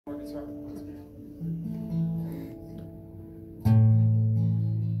guitar.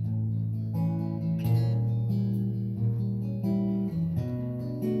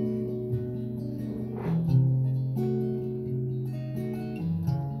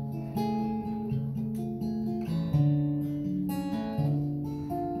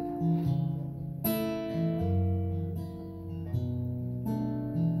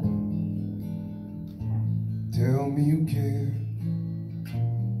 Tell me you care,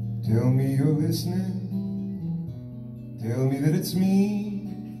 tell me you're listening, tell me that it's me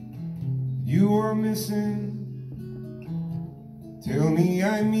you are missing. Tell me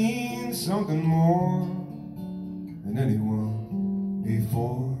I mean something more than anyone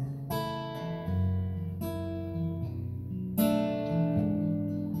before.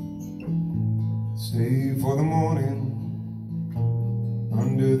 Stay for the morning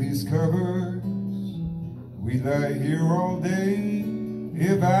under these covers. We'd lie here all day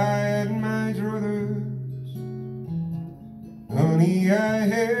if I had my druthers. Honey, I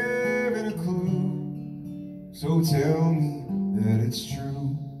haven't a clue, so tell me that it's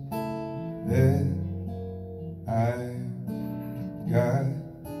true that I've got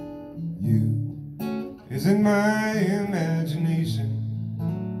you. Is it my imagination?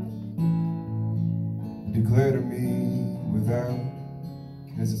 Declare to me without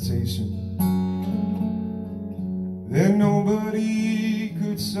hesitation that nobody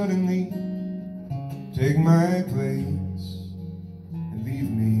could suddenly take my place and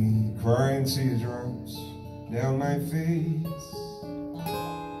leave me crying teardrops down my face.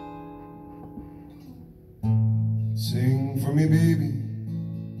 Sing for me, baby,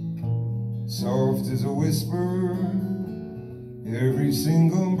 soft as a whisper, every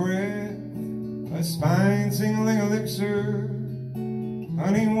single breath a spine-tingling elixir.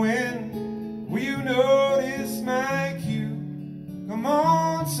 Honey, when will you notice my cue? Come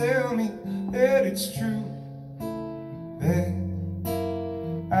on, tell me that it's true that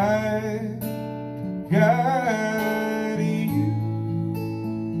I got you.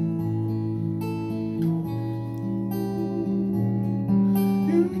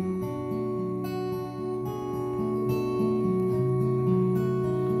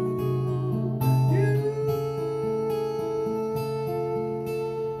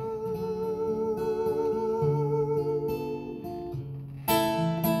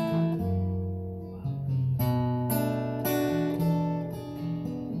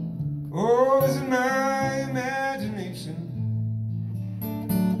 Oh, is it my imagination?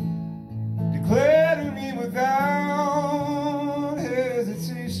 Declare to me without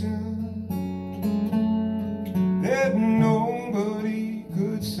hesitation that nobody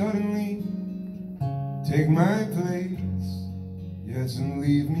could suddenly take my place, yes, and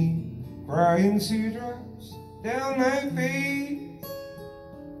leave me crying teardrops down my face.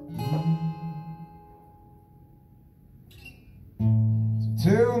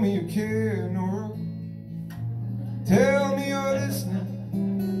 Tell me you care, Nora. Tell me you're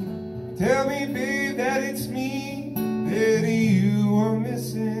listening. Tell me, babe, that it's me that you are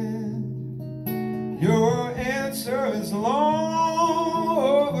missing. Your answer is long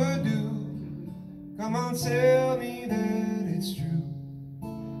overdue. Come on, tell me that it's true.